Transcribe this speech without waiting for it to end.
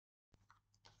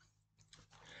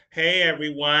Hey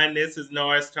everyone, this is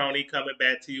Norris Tony coming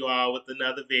back to you all with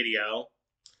another video.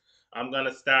 I'm going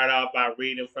to start off by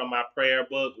reading from my prayer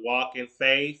book, Walk in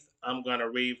Faith. I'm going to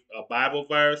read a Bible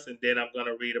verse and then I'm going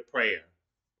to read a prayer.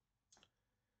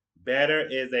 Better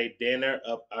is a dinner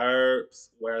of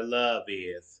herbs where love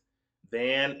is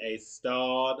than a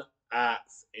stalled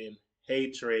ox in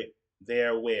hatred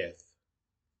therewith.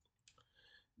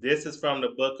 This is from the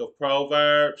book of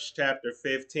Proverbs, chapter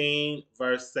 15,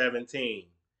 verse 17.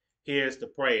 Here's the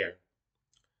prayer.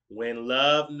 When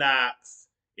love knocks,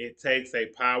 it takes a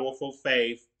powerful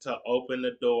faith to open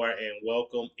the door and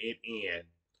welcome it in.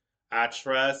 I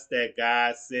trust that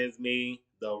God sends me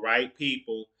the right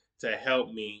people to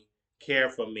help me, care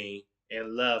for me,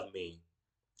 and love me,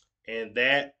 and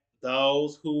that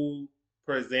those who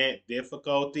present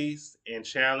difficulties and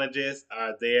challenges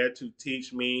are there to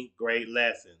teach me great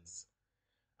lessons.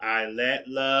 I let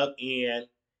love in,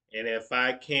 and if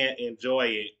I can't enjoy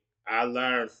it, I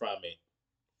learn from it.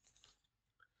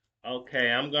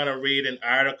 Okay, I'm going to read an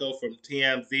article from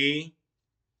TMZ.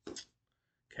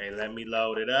 Okay, let me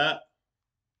load it up.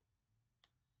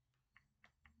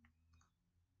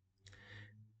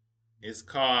 It's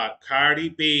called Cardi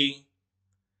B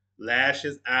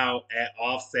Lashes Out at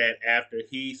Offset After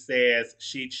He Says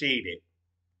She Cheated.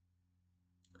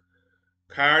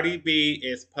 Cardi B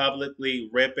is publicly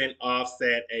ripping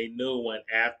Offset a new one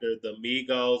after the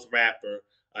Migos rapper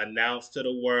announced to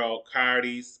the world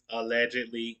Cardi's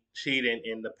allegedly cheated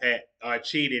in the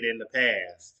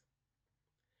past.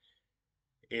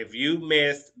 If you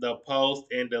missed the post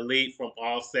and delete from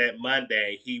Offset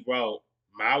Monday, he wrote,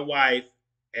 "My wife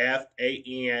effed a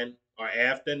n or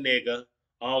effed a nigga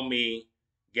on me,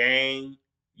 gang,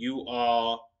 you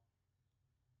all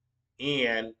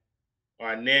in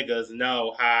or niggas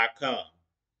know how I come."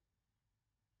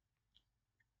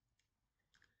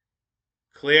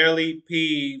 Clearly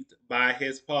peeved by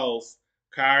his post,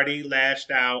 Cardi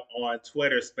lashed out on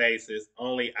Twitter Spaces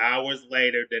only hours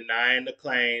later, denying the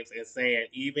claims and saying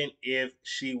even if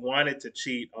she wanted to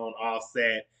cheat on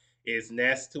Offset, it's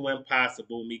next to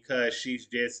impossible because she's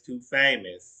just too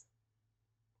famous.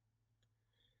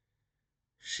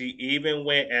 She even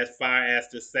went as far as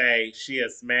to say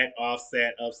she'd smack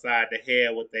Offset upside the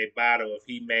head with a bottle if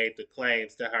he made the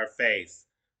claims to her face.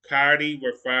 Cardi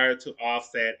referred to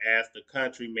Offset as the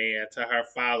countryman to her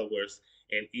followers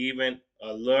and even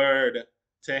allured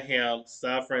to him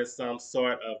suffering some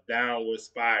sort of downward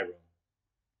spiral.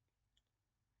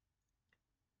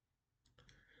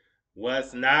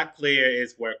 What's not clear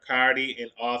is where Cardi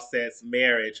and Offset's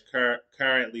marriage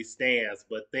currently stands,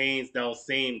 but things don't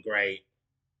seem great.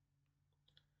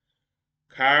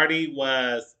 Cardi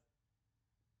was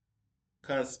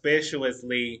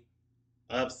conspicuously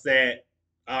upset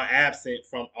or absent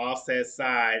from Offset's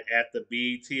side at the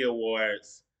BET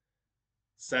Awards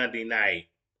Sunday night,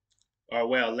 or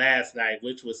well, last night,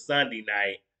 which was Sunday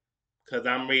night, because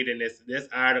I'm reading this. This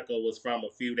article was from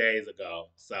a few days ago,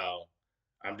 so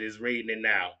I'm just reading it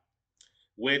now.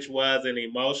 Which was an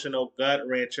emotional gut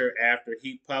wrencher after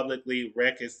he publicly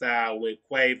reconciled with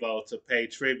Quavo to pay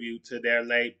tribute to their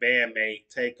late bandmate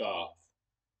Takeoff.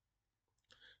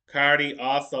 Cardi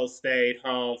also stayed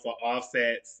home for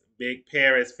Offset's Big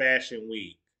Paris Fashion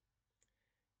Week.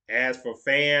 As for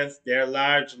fans, they're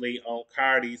largely on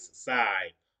Cardi's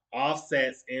side.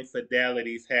 Offset's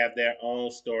infidelities have their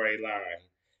own storyline.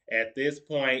 At this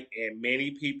point, and many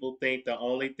people think the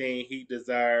only thing he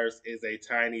deserves is a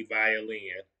tiny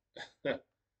violin.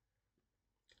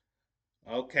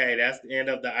 Okay, that's the end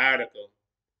of the article.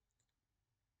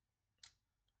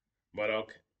 But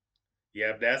okay.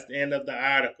 Yep, that's the end of the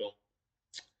article.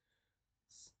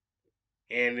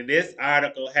 And this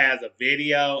article has a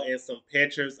video and some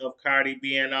pictures of Cardi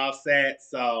being Offset.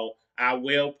 So I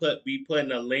will be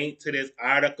putting a link to this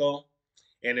article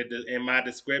in my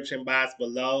description box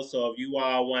below. So if you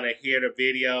all want to hear the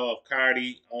video of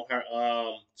Cardi on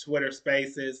her Twitter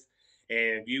Spaces,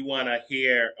 and if you want to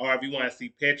hear or if you want to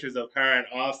see pictures of her and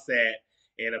Offset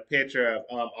and a picture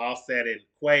of Offset and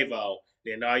Quavo,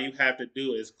 then all you have to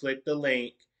do is click the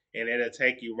link, and it'll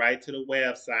take you right to the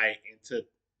website and to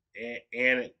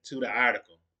the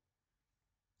article,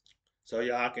 so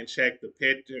y'all can check the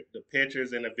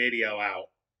pictures, and the video out.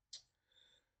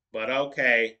 But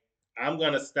okay, I'm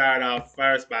gonna start off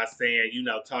first by saying,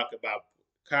 talk about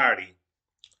Cardi.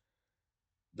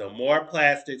 The more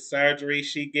plastic surgery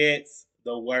she gets,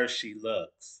 the worse she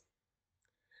looks.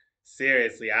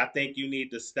 Seriously, I think you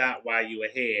need to stop while you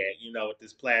ahead, with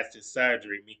this plastic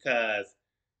surgery because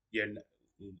you're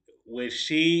what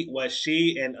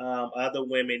she and other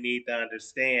women need to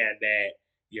understand that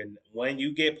when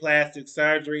you get plastic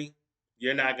surgery,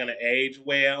 You're not going to age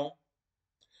well.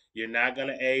 You're not going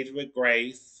to age with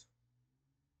grace.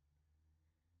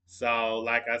 So,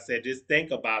 like I said, just think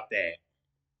about that.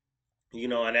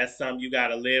 And that's something you got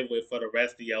to live with for the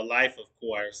rest of your life, of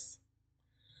course.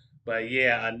 But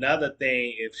yeah, another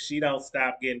thing, if she don't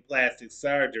stop getting plastic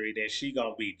surgery, then she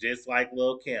gonna be just like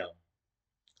Lil Kim.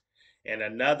 And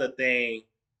another thing,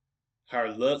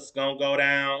 her looks gonna go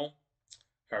down,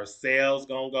 her sales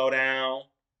gonna go down,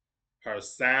 her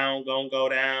sound gonna go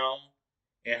down,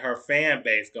 and her fan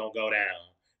base gonna go down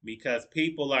because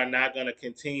people are not gonna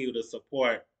continue to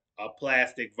support a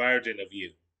plastic version of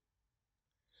you.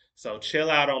 So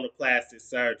chill out on the plastic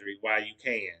surgery while you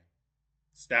can.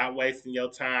 Stop wasting your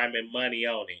time and money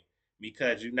on it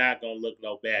because you're not gonna look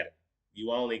no better.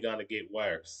 You only gonna get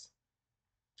worse.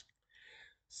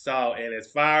 So, and as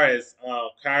far as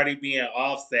Cardi being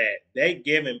Offset, they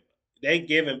giving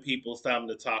people something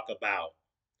to talk about.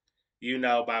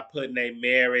 By putting their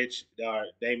marriage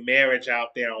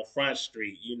out there on Front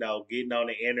Street. Getting on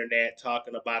the internet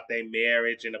talking about their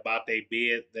marriage and about their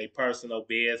personal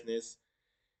business.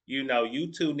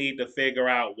 You two need to figure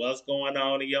out what's going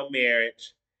on in your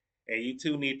marriage, and you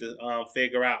two need to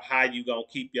figure out how you gonna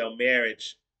keep your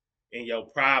marriage and your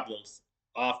problems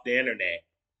off the internet.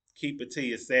 Keep it to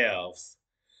yourselves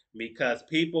because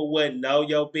people wouldn't know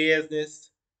your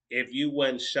business if you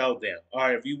wouldn't show them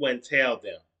or if you wouldn't tell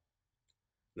them.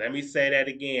 Let me say that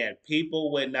again.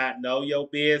 People would not know your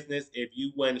business if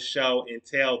you wouldn't show and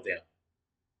tell them.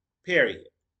 Period.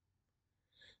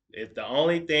 If the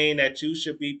only thing that you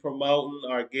should be promoting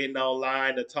or getting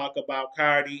online to talk about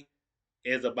Cardi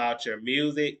is about your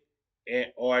music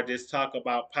or just talk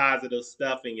about positive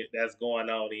stuff that's going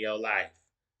on in your life.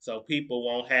 So people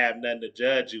won't have nothing to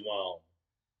judge you on.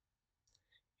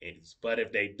 But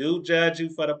if they do judge you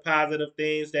for the positive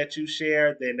things that you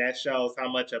share, then that shows how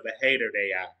much of a hater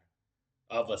they are,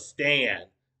 of a stan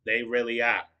they really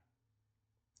are.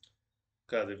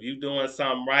 Because if you're doing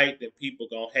something right, then people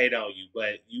gonna hate on you.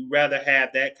 But you rather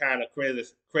have that kind of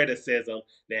criticism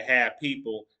than have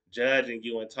people judging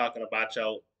you and talking about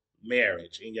your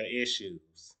marriage and your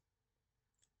issues.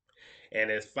 And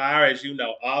as far as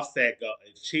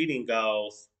cheating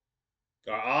goes,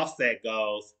 or Offset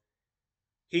goes,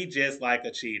 he just like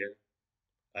a cheater,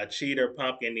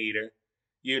 pumpkin eater.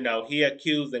 He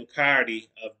accusing Cardi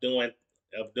of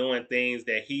doing things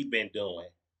that he been doing.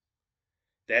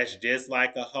 That's just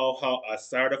like a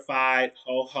certified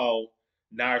ho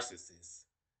narcissist.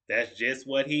 That's just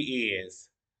what he is.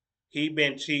 He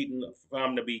been cheating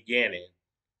from the beginning,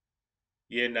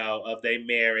 of their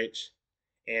marriage.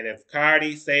 And if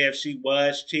Cardi say if she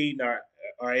was cheating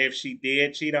or if she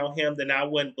did cheat on him, then I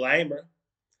wouldn't blame her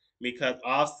because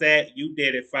Offset, you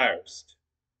did it first.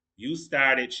 You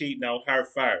started cheating on her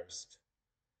first.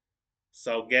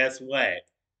 So guess what?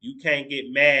 You can't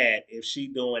get mad if she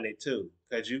doing it too,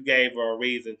 because you gave her a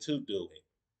reason to do it.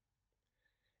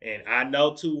 And I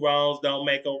know two wrongs don't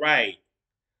make a right,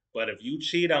 but if you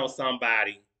cheat on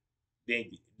somebody,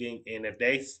 then and if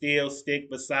they still stick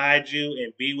beside you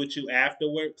and be with you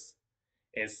afterwards,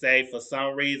 and say for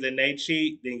some reason they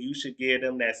cheat, then you should give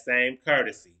them that same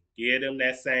courtesy, give them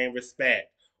that same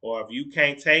respect. Or if you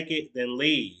can't take it, then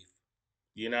leave.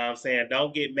 You know what I'm saying?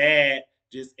 Don't get mad.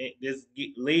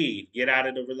 Leave. Get out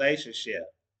of the relationship.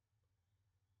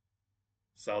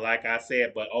 So, like I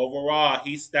said, but overall,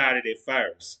 he started it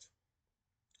first.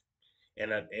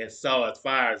 And so, as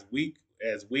far as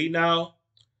we know,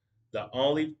 the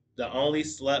only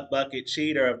slut bucket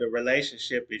cheater of the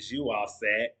relationship is you,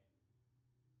 Offset.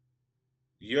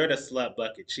 You're the slut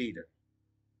bucket cheater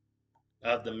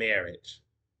of the marriage.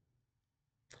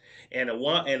 And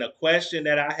a question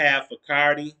that I have for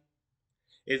Cardi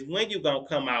is when you gonna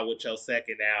come out with your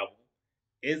second album?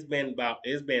 It's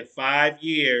been 5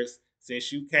 years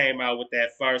since you came out with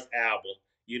that first album,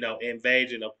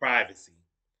 Invasion of Privacy.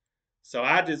 So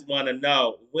I just wanna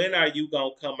know when are you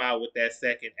gonna come out with that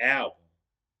second album?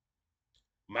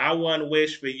 My one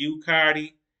wish for you,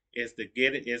 Cardi, is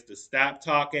to stop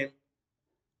talking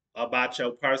about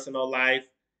your personal life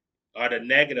or the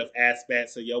negative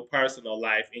aspects of your personal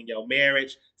life in your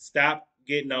marriage. Stop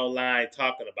getting online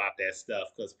talking about that stuff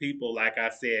because people, like I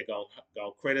said,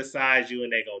 gonna criticize you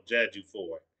and they gonna judge you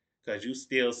for it because you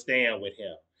still stand with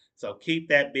him. So keep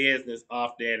that business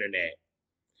off the internet.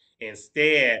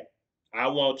 Instead, I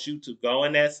want you to go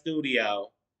in that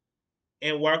studio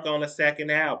and work on a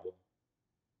second album.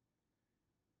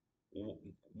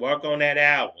 Work on that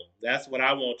album. That's what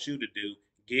I want you to do.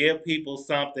 Give people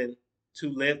something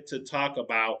to talk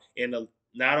about and to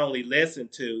not only listen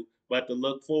to, but to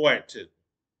look forward to.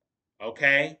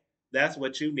 Okay? That's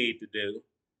what you need to do.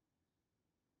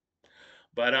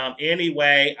 But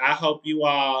anyway, I hope you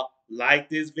all like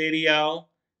this video.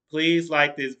 Please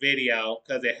like this video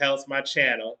because it helps my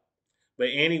channel. But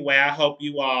anyway, I hope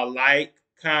you all like,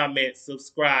 comment,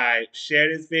 subscribe, share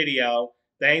this video.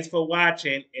 Thanks for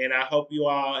watching, and I hope you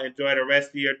all enjoy the rest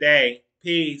of your day.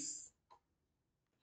 Peace.